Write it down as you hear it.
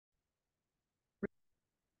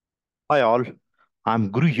Hi all, I'm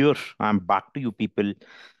Guru here. I'm back to you people.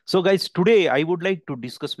 So guys, today I would like to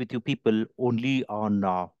discuss with you people only on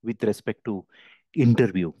with respect to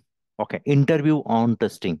interview. Okay, interview on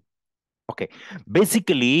testing. Okay,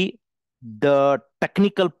 basically the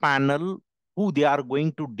technical panel who they are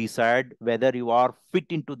going to decide whether you are fit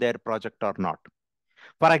into their project or not.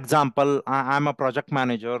 For example, I'm a project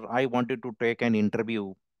manager. I wanted to take an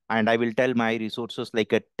interview and I will tell my resources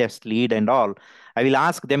like a test lead and all. I will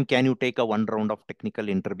ask them, can you take a one round of technical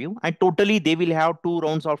interview? And totally, they will have two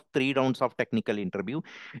rounds of three rounds of technical interview.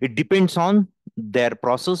 It depends on their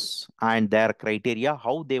process and their criteria,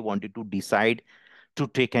 how they wanted to decide to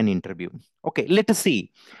take an interview. Okay, let us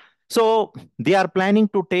see. So they are planning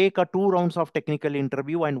to take a two rounds of technical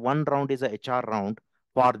interview and one round is a HR round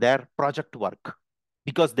for their project work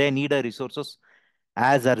because they need a resources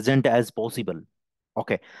as urgent as possible.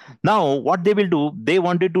 Okay. Now what they will do, they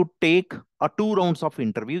wanted to take a two rounds of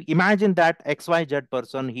interview. Imagine that XYZ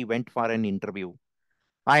person, he went for an interview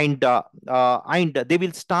and they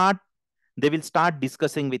will start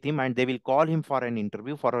discussing with him and they will call him for an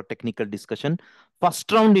interview for a technical discussion. First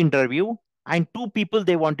round interview and two people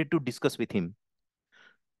they wanted to discuss with him.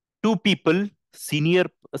 Two people, senior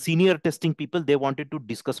testing people, they wanted to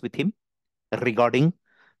discuss with him regarding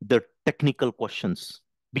the technical questions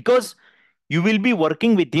because you will be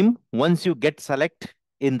working with him once you get select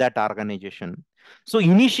in that organization. So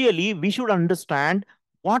initially we should understand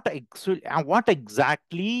what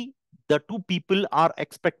exactly the two people are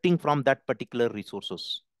expecting from that particular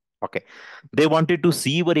resources. Okay, they wanted to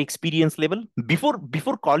see your experience level before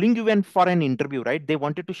calling you in for an interview, right? They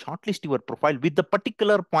wanted to shortlist your profile with the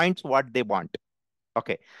particular points what they want.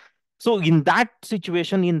 Okay, so in that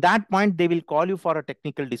situation, in that point, they will call you for a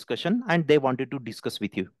technical discussion and they wanted to discuss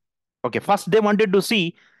with you. Okay, first they wanted to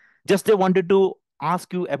see, just they wanted to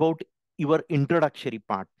ask you about your introductory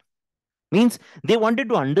part. Means they wanted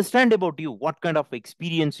to understand about you, what kind of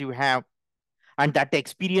experience you have, and that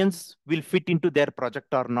experience will fit into their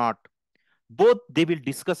project or not. Both they will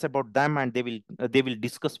discuss about them and they will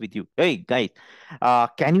discuss with you. Hey guys,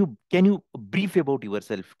 can you brief about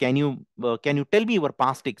yourself? Can you tell me your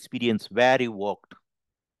past experience where you worked?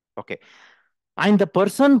 Okay, and the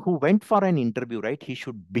person who went for an interview, right, he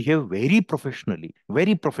should behave very professionally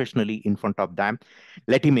in front of them.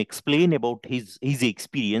 Let him explain about his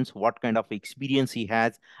experience, what kind of experience he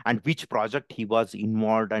has and which project he was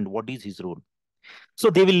involved and what is his role. So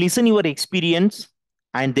they will listen your experience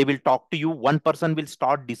and they will talk to you. One person will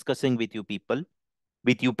start discussing with you people,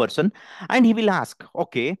 with you person, and he will ask,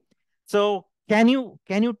 okay, so can you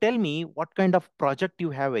tell me what kind of project you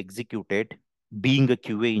have executed being a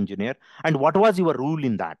QA engineer and what was your role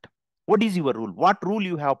in that? What is your role? What role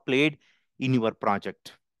you have played in your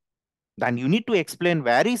project? Then you need to explain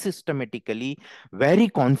very systematically, very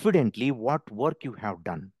confidently what work you have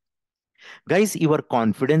done. Guys, your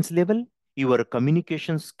confidence level, your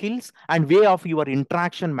communication skills, and way of your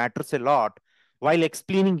interaction matters a lot while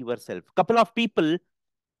explaining yourself. Couple of people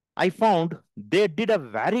I found they did a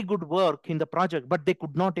very good work in the project, but they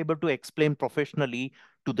could not able to explain professionally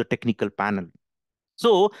to the technical panel.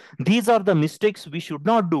 So these are the mistakes we should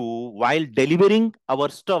not do while delivering our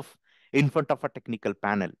stuff in front of a technical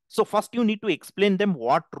panel. So first you need to explain them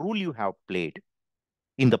what role you have played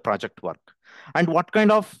in the project work and what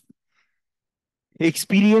kind of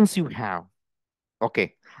experience you have.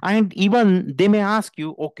 Okay. And even they may ask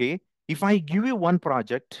you, okay, if I give you one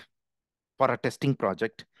project for a testing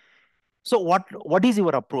project, so what is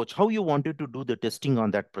your approach? How you wanted to do the testing on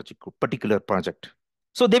that project, particular project?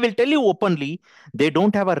 So they will tell you openly, they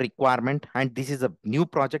don't have a requirement and this is a new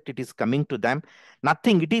project. It is coming to them.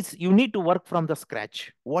 Nothing. It is, you need to work from the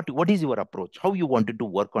scratch. What is your approach? How you wanted to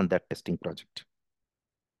work on that testing project?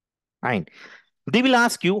 And they will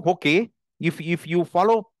ask you, okay, if you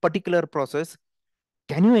follow particular process,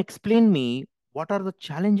 can you explain me what are the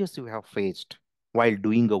challenges you have faced while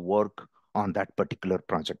doing a work on that particular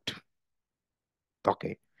project?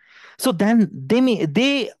 Okay. So then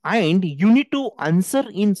and you need to answer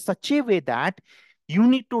in such a way that you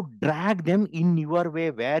need to drag them in your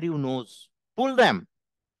way where you knows. Pull them.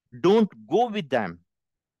 Don't go with them.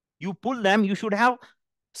 You pull them, you should have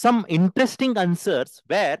some interesting answers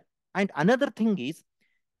where, and another thing is,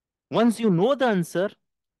 once you know the answer,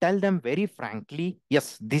 tell them very frankly,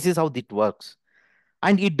 yes, this is how it works.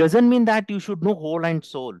 And it doesn't mean that you should know whole and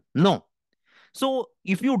soul. No. So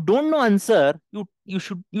if you don't know answer, you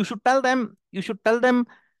should tell them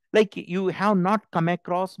like you have not come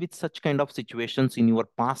across with such kind of situations in your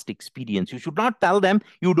past experience. You should not tell them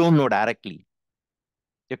you don't know directly.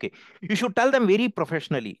 Okay, you should tell them very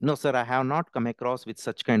professionally, no sir, I have not come across with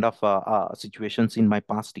such kind of situations in my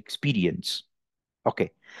past experience.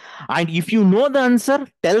 Okay, and if you know the answer,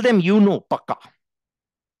 tell them you know pakka,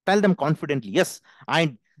 tell them confidently, yes.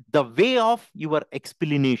 And the way of your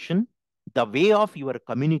explanation, the way of your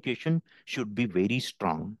communication should be very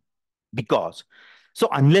strong. Because so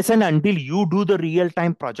unless and until you do the real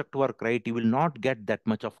time project work, right, you will not get that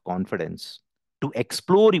much of confidence to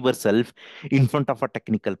explore yourself in front of a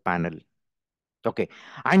technical panel. Okay,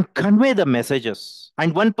 and convey the messages.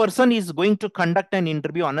 And one person is going to conduct an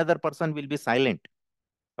interview, another person will be silent.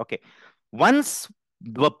 Okay, once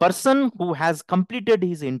the person who has completed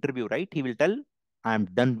his interview, right, he will tell, I am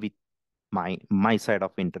done with my side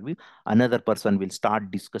of interview. Another person will start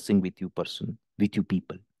discussing with you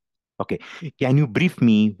people. Okay, can you brief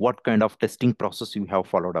me what kind of testing process you have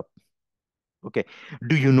followed up? Okay,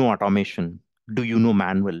 do you know automation? Do you know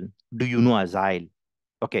manual? Do you know agile?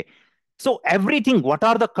 Okay, so everything, what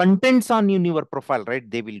are the contents on in your profile, right?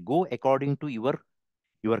 They will go according to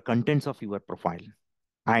your contents of your profile.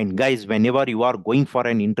 And guys, whenever you are going for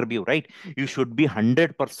an interview, right, you should be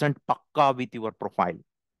 100% pakka with your profile.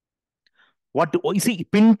 What you see,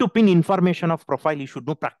 pin to pin information of profile you should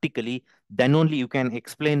know practically. Then only you can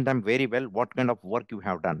explain them very well what kind of work you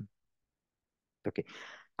have done. Okay,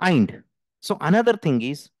 and so another thing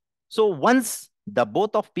is, so once the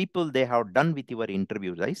both of people they have done with your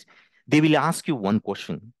interview, guys, they will ask you one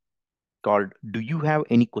question called, do you have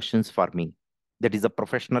any questions for me? That is a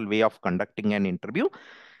professional way of conducting an interview.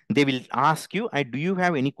 They will ask you, do you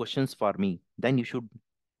have any questions for me? Then you should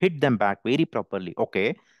hit them back very properly.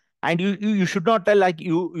 Okay, and you should not tell like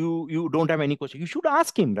you don't have any question. You should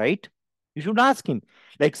ask him, right? You should ask him,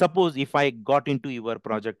 like, suppose if I got into your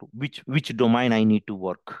project, which domain I need to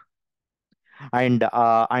work, and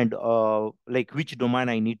like which domain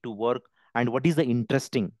I need to work, and what is the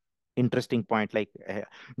interesting point, like,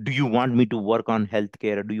 do you want me to work on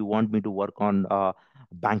healthcare? Do you want me to work on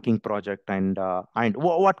banking project? And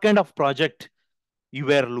what kind of project you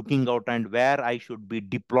were looking out, and where I should be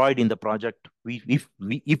deployed in the project,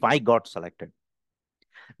 if I got selected?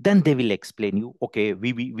 Then they will explain you, okay,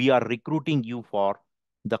 we are recruiting you for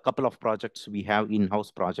the couple of projects. We have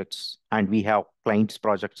in-house projects and we have clients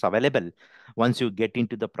projects available. Once you get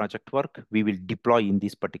into the project work, we will deploy in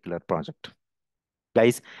this particular project.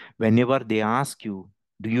 Guys, whenever they ask you,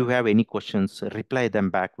 do you have any questions, reply them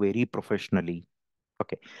back very professionally.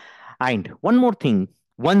 Okay, and one more thing,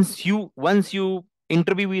 once you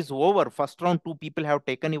interview is over, first round two people have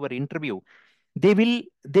taken your interview, they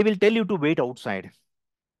will tell you to wait outside.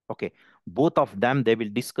 Okay, both of them they will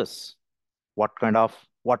discuss what kind of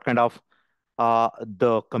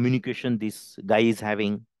the communication this guy is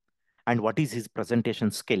having, and what is his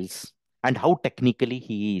presentation skills, and how technically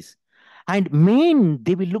he is. And main,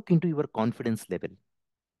 they will look into your confidence level.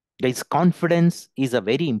 Guys, confidence is a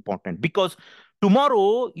very important, because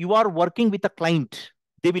tomorrow you are working with a client.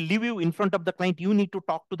 They will leave you in front of the client. You need to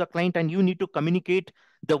talk to the client and you need to communicate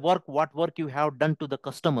the work, what work you have done to the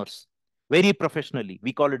customers very professionally.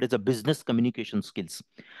 We call it as a business communication skills.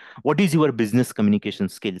 What is your business communication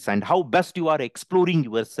skills, and how best you are exploring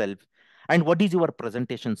yourself, and what is your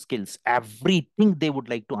presentation skills? Everything they would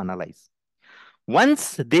like to analyze.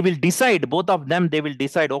 Once they will decide, both of them, they will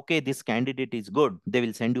decide, okay, this candidate is good, they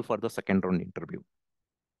will send you for the second round interview.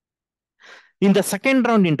 In the second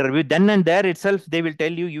round interview, then and there itself, they will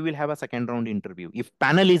tell you, you will have a second round interview. If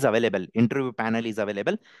panel is available, interview panel is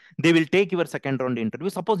available, they will take your second round interview.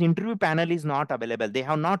 Suppose interview panel is not available, they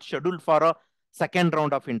have not scheduled for a second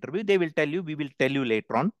round of interview, they will tell you, we will tell you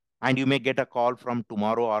later on, and you may get a call from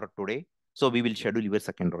tomorrow or today. So we will schedule your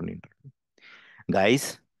second round interview.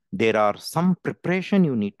 Guys, there are some preparation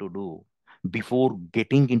you need to do before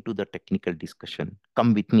getting into the technical discussion.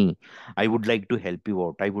 Come with me. I would like to help you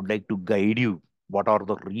out. I would like to guide you. What are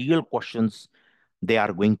the real questions they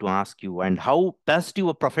are going to ask you, and how best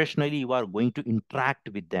you professionally you are going to interact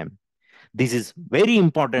with them. This is very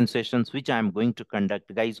important sessions which I am going to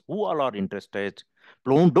conduct. Guys, who all are interested,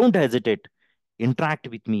 don't hesitate. Interact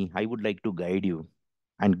with me. I would like to guide you.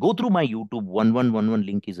 And go through my YouTube 1111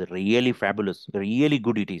 link is really fabulous, really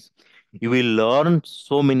good it is. You will learn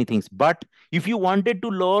so many things. But if you wanted to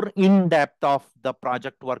learn in depth of the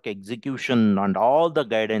project work execution and all the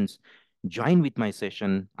guidance, join with my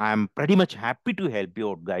session. I am pretty much happy to help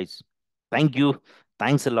you out, guys. Thank you.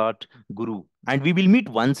 Thanks a lot, Guru. And we will meet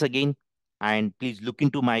once again. And please look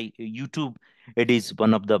into my YouTube. It is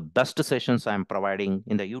one of the best sessions I'm providing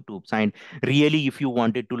in the YouTube. And really, if you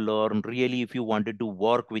wanted to learn, really, if you wanted to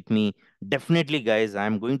work with me, definitely, guys,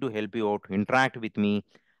 I'm going to help you out. Interact with me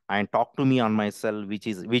and talk to me on my cell,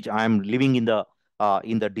 which I'm living in the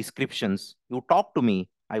in the descriptions. You talk to me.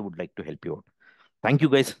 I would like to help you out. Thank you,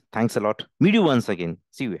 guys. Thanks a lot. Meet you once again.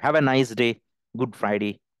 See you. Have a nice day. Good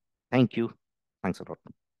Friday. Thank you. Thanks a lot.